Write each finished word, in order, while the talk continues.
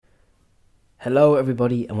Hello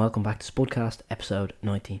everybody and welcome back to Spudcast episode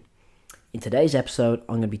 19. In today's episode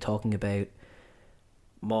I'm going to be talking about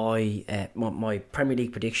my Premier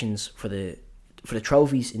League predictions for the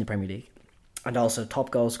trophies in the Premier League, and also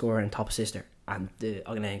top goal scorer and top assister, and I'm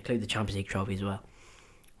going to include the Champions League trophy as well.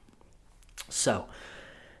 So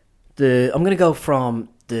I'm going to go from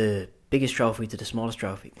the biggest trophy to the smallest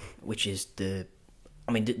trophy, which is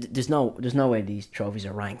there's no way these trophies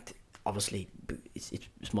are ranked. Obviously,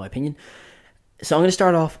 it's my opinion. So I'm going to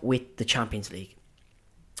start off with the Champions League.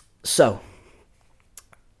 So,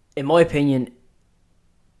 in my opinion,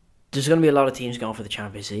 there's going to be a lot of teams going for the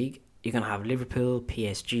Champions League. You're going to have Liverpool,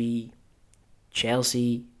 PSG,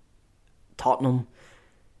 Chelsea, Tottenham,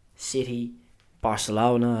 City,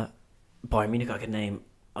 Barcelona, Bayern Munich. I could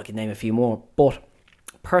name a few more. But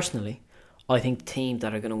personally, I think the teams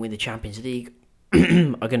that are going to win the Champions League are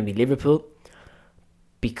going to be Liverpool,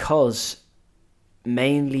 because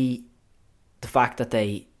mainly the fact that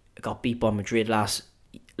they got beat by Madrid last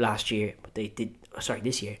year, but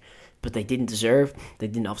this year, but they didn't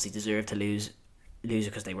obviously deserve to lose it,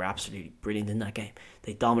 because they were absolutely brilliant in that game.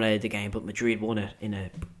 They dominated the game, but Madrid won it in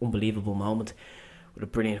an unbelievable moment with a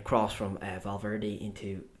brilliant cross from Valverde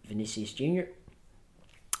into Vinicius Junior.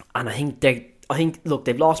 And I think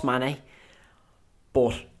they've lost Mane,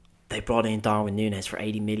 but they brought in Darwin Núñez for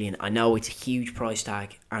 80 million. I know it's a huge price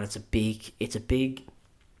tag, and it's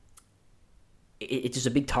just a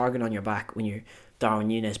big target on your back when you're Darwin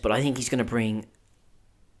Núñez, but I think he's going to bring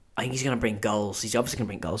goals. He's obviously going to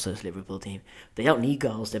bring goals to this Liverpool team. They don't need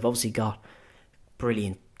goals. They've obviously got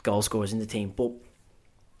brilliant goal scorers in the team, but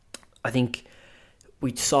I think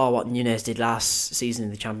we saw what Núñez did last season in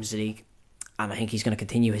the Champions League, and I think he's going to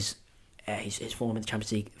continue his form in the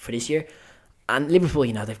Champions League for this year. And Liverpool,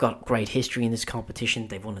 they've got great history in this competition.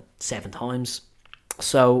 They've won it 7 times,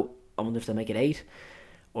 so I wonder if they'll make it 8.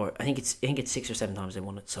 Or I think it's 6 or 7 times they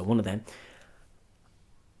won it, so one of them.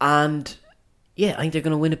 And yeah, I think they're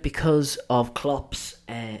going to win it because of Klopp's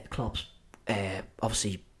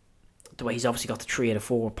obviously the way he's obviously got to 3 out of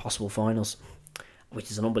 4 possible finals, which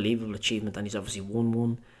is an unbelievable achievement, and he's obviously won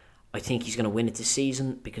one. I think he's going to win it this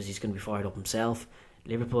season because he's going to be fired up himself.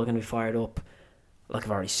 Liverpool are going to be fired up. Like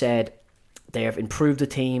I've already said, they have improved the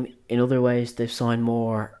team in other ways. They've signed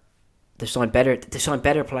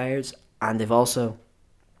better players, and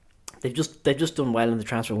They've just done well in the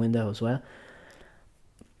transfer window as well.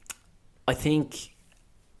 I think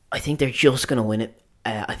they're just going to win it.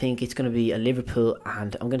 I think it's going to be a Liverpool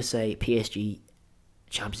and I'm going to say PSG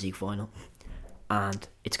Champions League final, and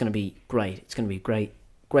it's going to be great. It's going to be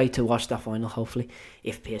great to watch that final. Hopefully,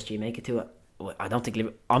 if PSG make it to it,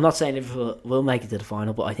 I'm not saying Liverpool will make it to the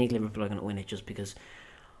final, but I think Liverpool are going to win it just because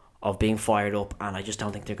of being fired up, and I just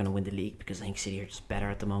don't think they're going to win the league because I think City are just better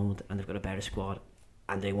at the moment and they've got a better squad.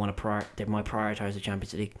 And they might prioritise the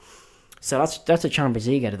Champions League. So that's the Champions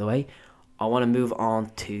League out of the way. I want to move on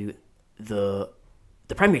to the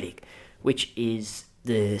Premier League, which is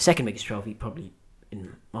the second biggest trophy probably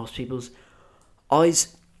in most people's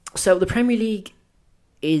eyes. So the Premier League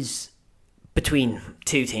is between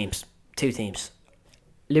two teams,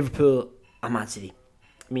 Liverpool and Man City.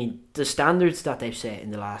 I mean, the standards that they've set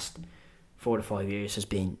in the last 4 to 5 years has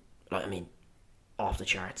been off the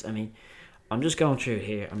charts. I mean, I'm just going through it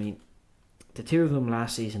here. I mean, the two of them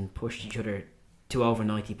last season pushed each other to over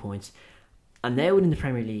 90 points. And now in the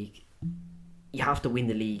Premier League, you have to win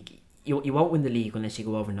the league. You won't win the league unless you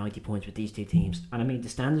go over 90 points with these two teams. And I mean, the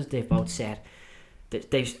standards they've both set,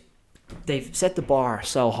 they've set the bar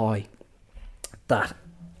so high that,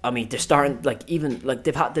 I mean, they're starting,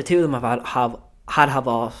 they've had, the two of them have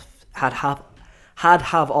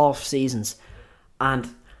off seasons,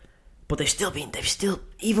 but they've still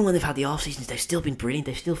even when they've had the off seasons, they've still been brilliant.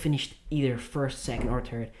 They've still finished either first, second, or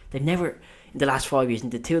third. They've never, in the last 5 years,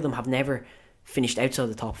 and the two of them have never finished outside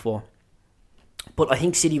the top 4. But I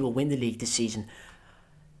think City will win the league this season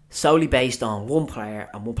solely based on one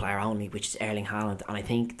player and one player only, which is Erling Haaland. And I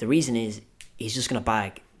think the reason is he's just going to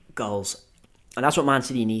bag goals, and that's what Man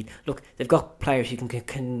City need. Look, they've got players who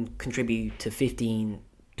can contribute to 15,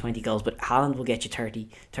 20 goals, but Haaland will get you 30,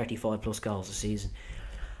 35 plus goals a season.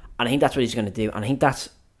 And I think that's what he's going to do. And I think that's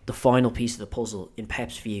the final piece of the puzzle in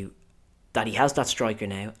Pep's view, that he has that striker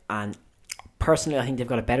now. And personally, I think they've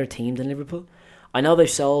got a better team than Liverpool. I know they've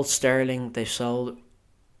sold Sterling, they've sold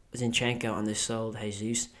Zinchenko, and they've sold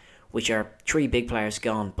Jesus, which are 3 big players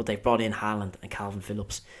gone, but they've brought in Haaland and Calvin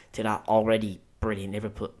Phillips to that already brilliant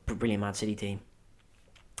Man City team.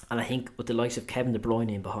 And I think with the likes of Kevin De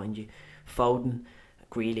Bruyne in behind you, Foden,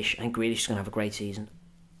 Grealish is going to have a great season.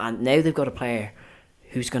 And now they've got a player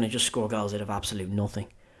who's going to just score goals out of absolute nothing.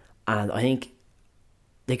 And I think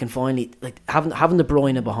they can finally, like, having De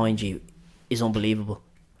Bruyne behind you is unbelievable.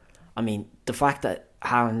 I mean, the fact that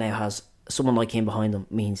Haaland now has someone like him behind him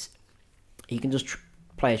means he can just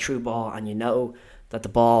play a true ball, and you know that the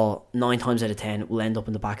ball 9 times out of 10 will end up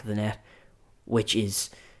in the back of the net, which is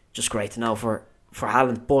just great to know for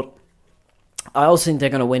Haaland. But I also think they're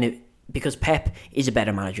going to win it because Pep is a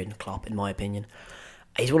better manager than Klopp, in my opinion.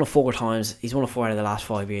 He's won it 4 times. He's won it 4 out of the last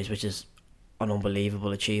 5 years, which is an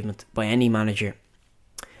unbelievable achievement by any manager.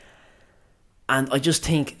 And I just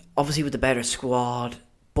think, obviously with the better squad,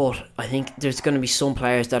 but I think there's going to be some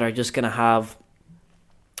players that are just going to have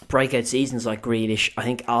breakout seasons like Grealish. I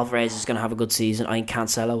think Alvarez is going to have a good season. I think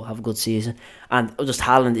Cancelo will have a good season. And just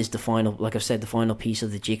Haaland is the final, like I've said, the final piece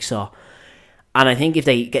of the jigsaw. And I think if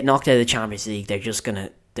they get knocked out of the Champions League, they're just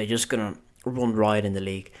gonna run riot in the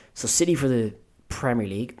league. So City for the Premier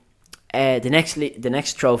League. The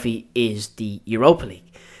next trophy is the Europa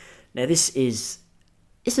League. Now this is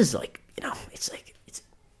like, you know,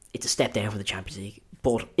 it's a step down for the Champions League,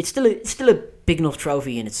 but it's still a big enough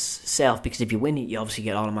trophy in itself, because if you win it, you obviously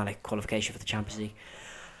get automatic qualification for the Champions League.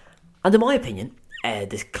 And in my opinion,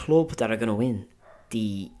 the club that are going to win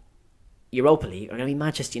the Europa League are going to be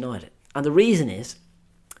Manchester United. And the reason is,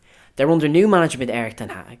 they're under new management, Eric Ten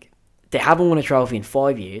Hag. They haven't won a trophy in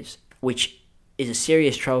 5 years, which is a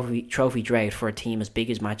serious trophy drought for a team as big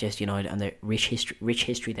as Manchester United and the rich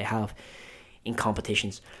history they have in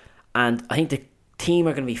competitions. And I think the team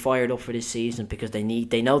are going to be fired up for this season because they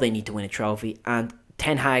know they need to win a trophy. And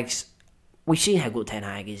Ten Hag's, we've seen how good Ten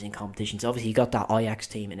Hag is in competitions. Obviously, he got that Ajax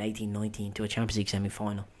team in 18-19 to a Champions League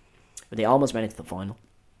semi-final, but they almost made it to the final.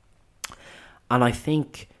 And I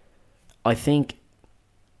think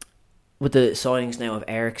with the signings now of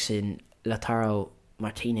Eriksen, Lautaro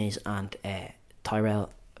Martinez and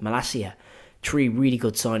Tyrell Malacia, 3 really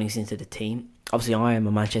good signings into the team. Obviously, I am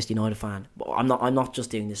a Manchester United fan, but I'm not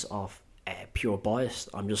just doing this off pure bias.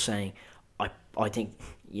 I'm just saying I think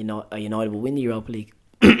United will win the Europa League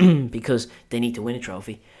because they need to win a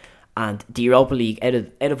trophy. And the Europa League,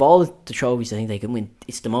 out of all the trophies I think they can win,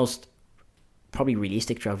 it's the most probably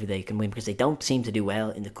realistic trophy they can win, because they don't seem to do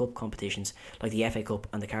well in the cup competitions like the FA Cup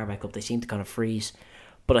and the Carabao Cup. They seem to kind of freeze.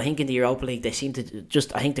 But I think in the Europa League they seem to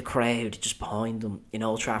I think the crowd just behind them in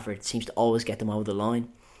Old Trafford seems to always get them over the line.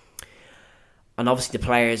 And obviously the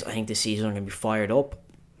players, I think this season, are going to be fired up.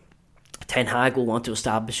 Ten Hag will want to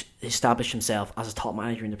establish himself as a top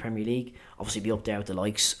manager in the Premier League. Obviously be up there with the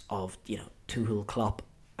likes of, you know, Tuchel, Klopp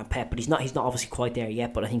and Pep, but he's not obviously quite there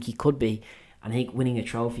yet, but I think he could be. And I think winning a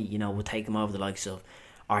trophy, you know, would take him over the likes of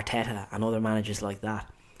Arteta and other managers like that.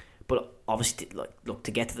 But obviously, look,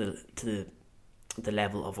 to get to the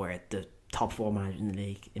level of where the top 4 managers in the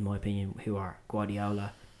league, in my opinion, who are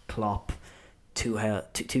Guardiola, Klopp,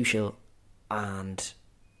 Tuchel and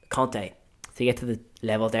Conte, to get to the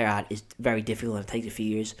level they're at is very difficult, and it takes a few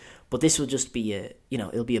years. But this will just be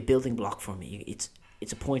it'll be a building block for me.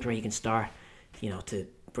 It's a point where he can start, you know, to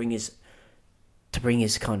bring his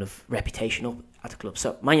kind of reputation up at the club.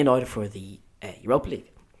 So Man United for the Europa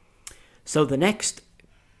League. So the next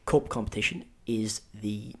cup competition is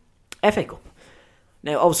the FA Cup.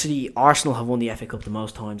 Now, obviously, Arsenal have won the FA Cup the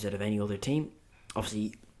most times out of any other team.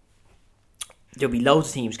 Obviously, there'll be loads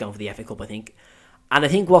of teams going for the FA Cup, I think. And I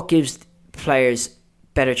think what gives players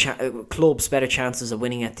clubs better chances of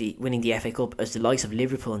winning the FA Cup is the likes of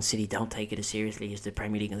Liverpool and City don't take it as seriously as the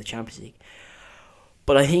Premier League and the Champions League.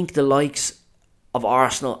 But I think the likes of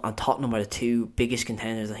Arsenal and Tottenham are the 2 biggest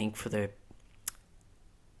contenders, I think, for the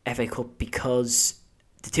FA Cup, because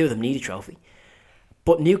the 2 of them need a trophy.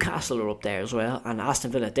 But Newcastle are up there as well, and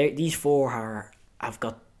Aston Villa. These 4 have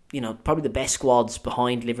got, you know, probably the best squads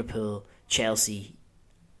behind Liverpool, Chelsea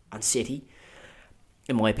and City,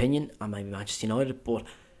 in my opinion, and maybe Manchester United. But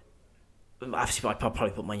obviously I'd probably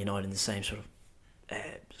put Man United in the same sort of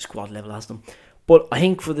squad level as them. But I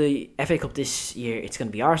think for the FA Cup this year, it's going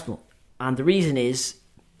to be Arsenal. And the reason is,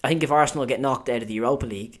 I think if Arsenal get knocked out of the Europa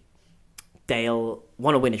League, they'll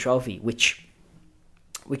want to win a trophy, which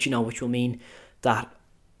will mean that,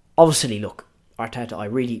 obviously, look, Arteta, I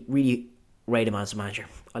really, really rate him as a manager.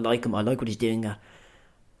 I like him. I like what he's doing at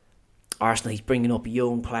Arsenal. He's bringing up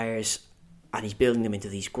young players and he's building them into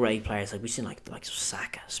these great players. Like we've seen, like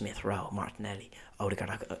Saka, Smith Rowe, Martinelli,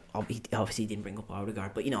 Odegaard. He obviously didn't bring up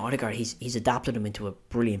Odegaard, but Odegaard, he's adapted him into a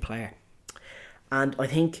brilliant player. And I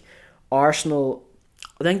think the Arsenal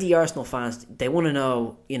fans, they want to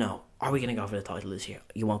know, are we going to go for the title this year?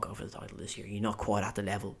 You won't go for the title this year. You're not quite at the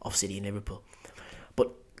level of City and Liverpool.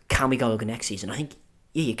 But can we go next season? I think,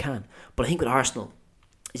 yeah, you can. But I think with Arsenal,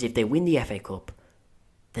 is if they win the FA Cup,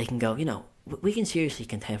 they can go, we can seriously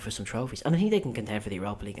contend for some trophies. And I think they can contend for the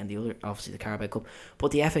Europa League and the other, obviously the Carabao Cup.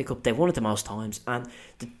 But the FA Cup, they've won it the most times. And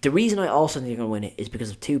the reason I also think they're going to win it is because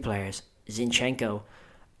of two players, Zinchenko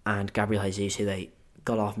and Gabriel Jesus, who they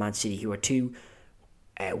got off Man City, who are two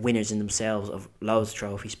winners in themselves of loads of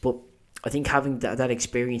trophies. But I think having that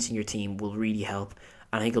experience in your team will really help.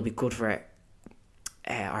 And I think it'll be good for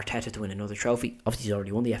Arteta to win another trophy. Obviously, he's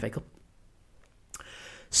already won the FA Cup.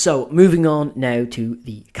 So, moving on now to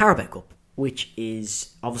the Carabao Cup, which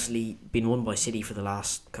is obviously been won by City for the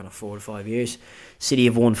last kind of 4 to 5 years. City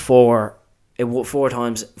have won four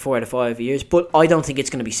times, 4 out of 5 years, but I don't think it's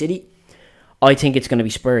going to be City. I think it's going to be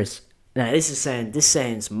Spurs. Now, this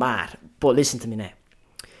sounds mad, but listen to me now.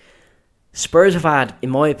 Spurs have had, in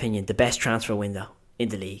my opinion, the best transfer window in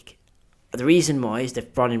the league. The reason why is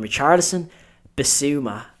they've brought in Richarlison,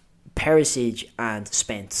 Bissouma, Perisic and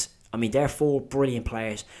Spence. I mean, they're 4 brilliant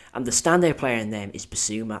players, and the standout player in them is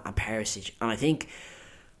Bissouma and Perisic. And I think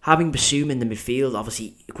having Bissouma in the midfield,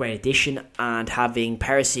 obviously a great addition, and having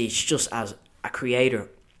Perisic just as a creator.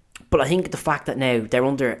 But I think the fact that now they're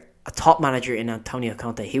under a top manager in Antonio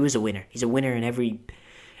Conte, he was a winner. He's a winner in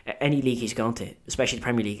any league he's gone to, especially the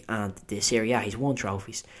Premier League and the Serie A. He's won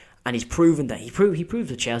trophies, and he's proven that he proved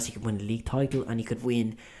that Chelsea could win a league title, and he could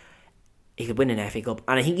win an FA Cup.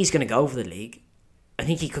 And I think he's going to go for the league. I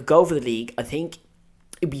think he could go for the league. I think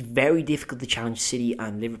it'd be very difficult to challenge City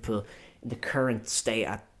and Liverpool in the current state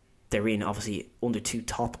they're in, obviously under 2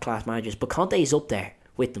 top class managers. But Conte is up there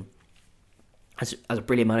with them as a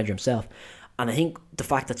brilliant manager himself. And I think the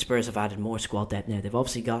fact that Spurs have added more squad depth now, they've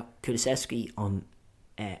obviously got Kulusevski on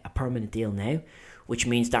a permanent deal now, which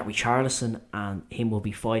means that Richarlison and him will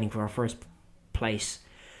be fighting for our first place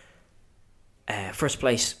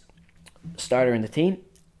starter in the team.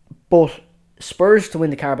 But Spurs to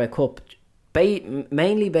win the Carabao Cup,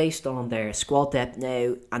 mainly based on their squad depth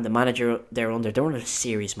now and the manager they're under a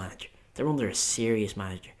serious manager. They're under a serious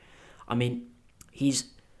manager. I mean,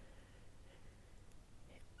 he's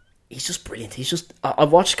just brilliant.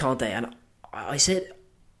 I've watched Conte, and I said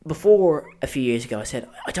before a few years ago, I said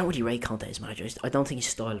I don't really rate Conte as manager. I don't think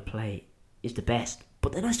his style of play is the best.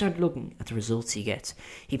 But then I started looking at the results he gets.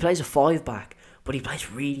 He plays a 5-back, but he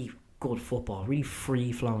plays really good football, really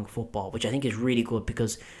free-flowing football, which I think is really good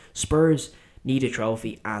because Spurs need a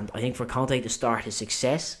trophy, and I think for Conte to start his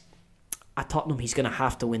success at Tottenham, he's going to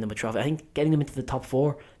have to win them a trophy. I think getting them into the top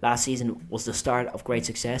 4 last season was the start of great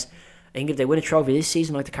success. I think if they win a trophy this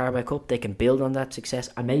season like the Carabao Cup, they can build on that success,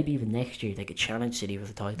 and maybe even next year they could challenge City for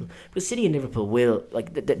the title. But City and Liverpool will,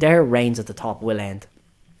 their reigns at the top will end.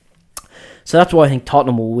 So that's why I think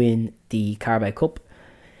Tottenham will win the Carabao Cup.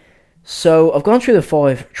 So I've gone through the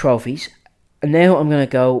 5 trophies, and now I'm going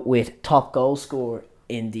to go with top goal scorer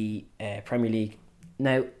in the Premier League.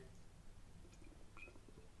 Now,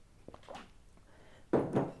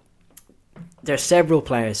 there are several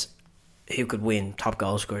players who could win top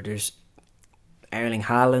goal scorer. There's Erling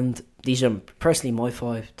Haaland. These are personally my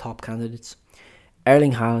 5 top candidates.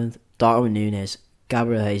 Erling Haaland, Darwin Núñez,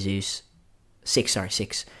 Gabriel Jesus,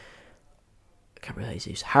 6. Gabriel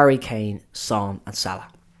Jesus, Harry Kane, Son and Salah.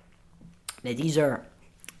 Now these are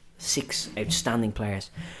 6 outstanding players,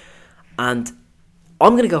 and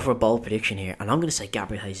I'm going to go for a bold prediction here, and I'm going to say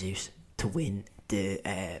Gabriel Jesus to win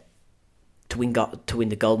the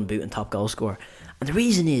Golden Boot and top goal scorer. And the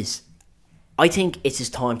reason is, I think it's his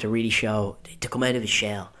time to really to come out of his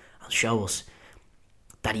shell and show us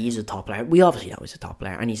that he is a top player. We obviously know he's a top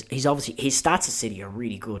player, and he's obviously, his stats at City are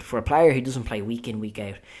really good for a player who doesn't play week in, week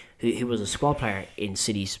out, who was a squad player in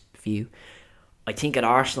City's view. I think at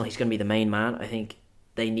Arsenal he's going to be the main man. I think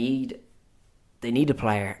they need a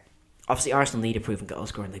player. Obviously Arsenal need a proven goal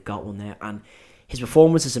scorer, and they've got one now. And his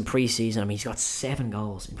performances in pre-season, I mean, he's got 7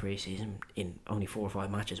 goals in pre-season in only 4 or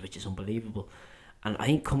 5 matches, which is unbelievable. And I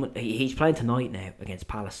think he's playing tonight now against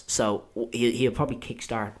Palace, so he'll probably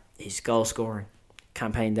kickstart his goal scoring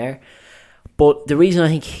campaign there. But the reason I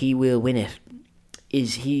think he will win it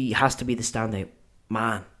is he has to be the standout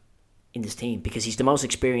man in this team, because he's the most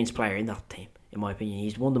experienced player in that team, in my opinion.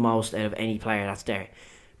 He's won the most out of any player that's there,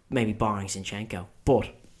 maybe barring Zinchenko. But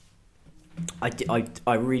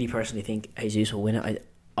I really personally think Jesus will win it.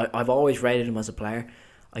 I've always rated him as a player.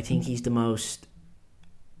 I think he's the most.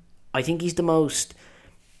 I don't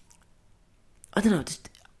know.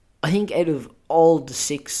 I think out of all the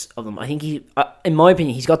 6 of them, I think in my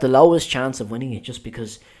opinion, he's got the lowest chance of winning it just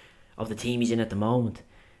because of the team he's in at the moment.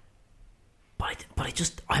 But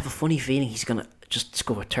I have a funny feeling he's gonna just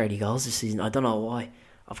score 30 goals this season. I don't know why.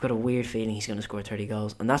 I've got a weird feeling he's gonna score 30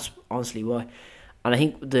 goals, and that's honestly why. And I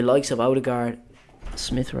think the likes of Odegaard,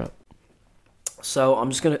 Smith Rowe. So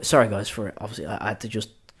I'm just gonna. Sorry guys for obviously I had to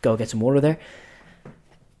just go get some water there.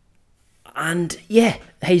 And yeah,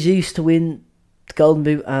 Jesus to win the Golden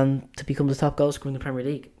Boot and to become the top goal scorer in the Premier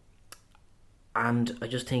League. And I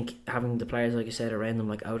just think having the players, like I said, around them,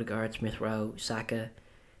 like Odegaard, Smith Rowe, Saka,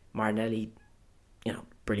 Martinelli,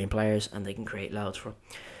 brilliant players, and they can create loads for them.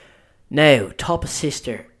 Now, top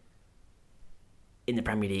assister in the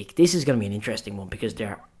Premier League. This is going to be an interesting one because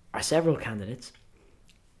there are several candidates.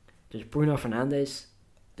 There's Bruno Fernandes,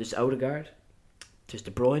 there's Odegaard, there's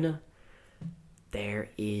De Bruyne, there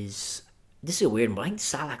is... This is a weird one, but I think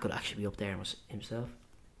Salah could actually be up there himself.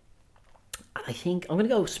 And I think I'm going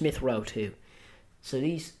to go Smith Rowe too. So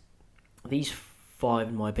these five,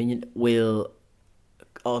 in my opinion, will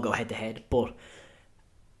all go head to head. But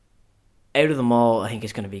out of them all, I think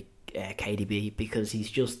it's going to be KDB because he's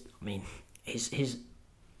just... I mean, his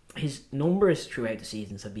numbers throughout the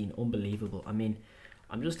seasons have been unbelievable. I mean,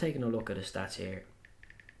 I'm just taking a look at his stats here.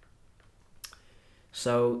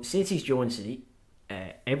 So since he's joined City,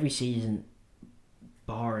 every season,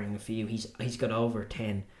 barring a few, he's got over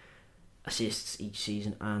 10 assists each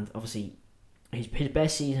season, and obviously his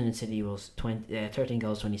best season in City was 13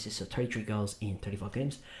 goals, 20 assists, so 33 goals in 35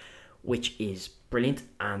 games, which is brilliant.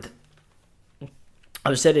 And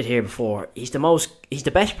I've said it here before, he's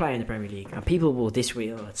the best player in the Premier League, and people will disagree,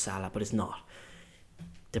 it's Salah, but it's not.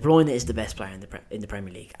 De Bruyne is the best player in the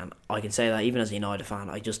Premier League, and I can say that even as a United fan.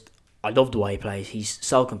 I love the way he plays. He's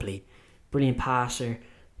so complete, brilliant passer.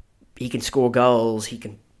 He can score goals. He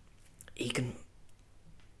can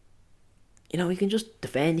just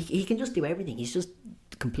defend. He can just do everything. He's just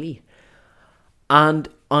complete. And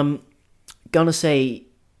I'm gonna say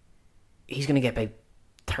he's gonna get about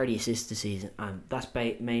 30 assists this season, and that's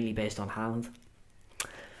mainly based on Haaland.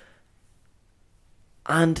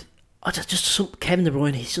 And Kevin De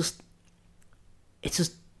Bruyne, it's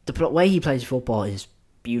just the way he plays football is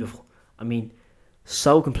beautiful. I mean,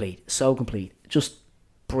 so complete, just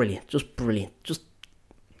brilliant.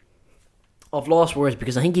 I've lost words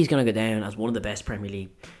because I think he's going to go down as one of the best Premier League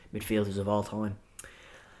midfielders of all time.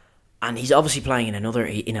 And he's obviously playing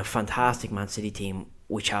in a fantastic Man City team,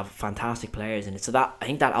 which have fantastic players in it. So that I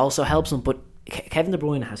think that also helps him. But Kevin De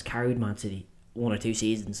Bruyne has carried Man City one or two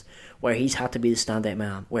seasons where he's had to be the standout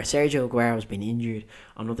man, where Sergio Aguero has been injured,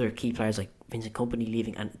 and other key players like Vincent Kompany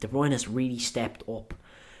leaving, and De Bruyne has really stepped up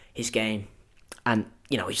his game, and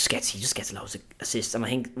he just gets loads of assists. And I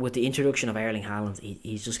think with the introduction of Erling Haaland,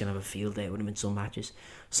 he's just gonna have a field day with him in some matches.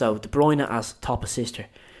 So De Bruyne as top assister.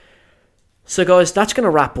 So guys, that's gonna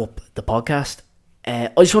wrap up the podcast. I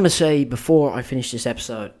just want to say before I finish this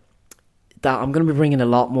episode that I'm gonna be bringing a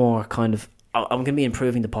lot more I'm going to be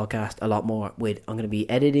improving the podcast a lot more. I'm going to be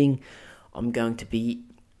editing. I'm going to be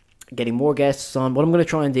getting more guests on. What I'm going to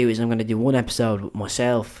try and do is I'm going to do one episode with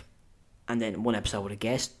myself and then one episode with a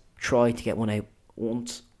guest. Try to get one out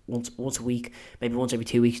once a week, maybe once every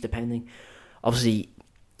 2 weeks, depending. Obviously,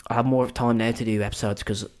 I have more time now to do episodes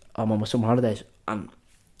because I'm on my summer holidays.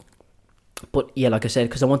 But yeah, like I said,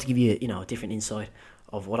 because I want to give you a different insight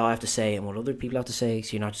of what I have to say and what other people have to say,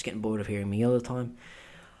 so you're not just getting bored of hearing me all the time.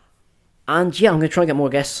 And yeah, I'm going to try and get more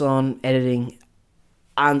guests on, editing,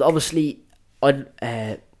 and obviously, I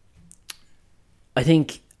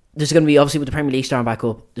think there's going to be, obviously with the Premier League starting back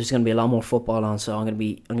up, there's going to be a lot more football on, so I'm going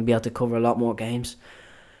to be able to cover a lot more games.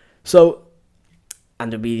 So,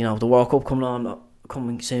 and there'll be the World Cup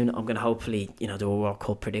coming soon. I'm going to hopefully do a World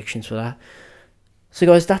Cup predictions for that. So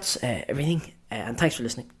guys, that's everything, and thanks for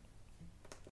listening.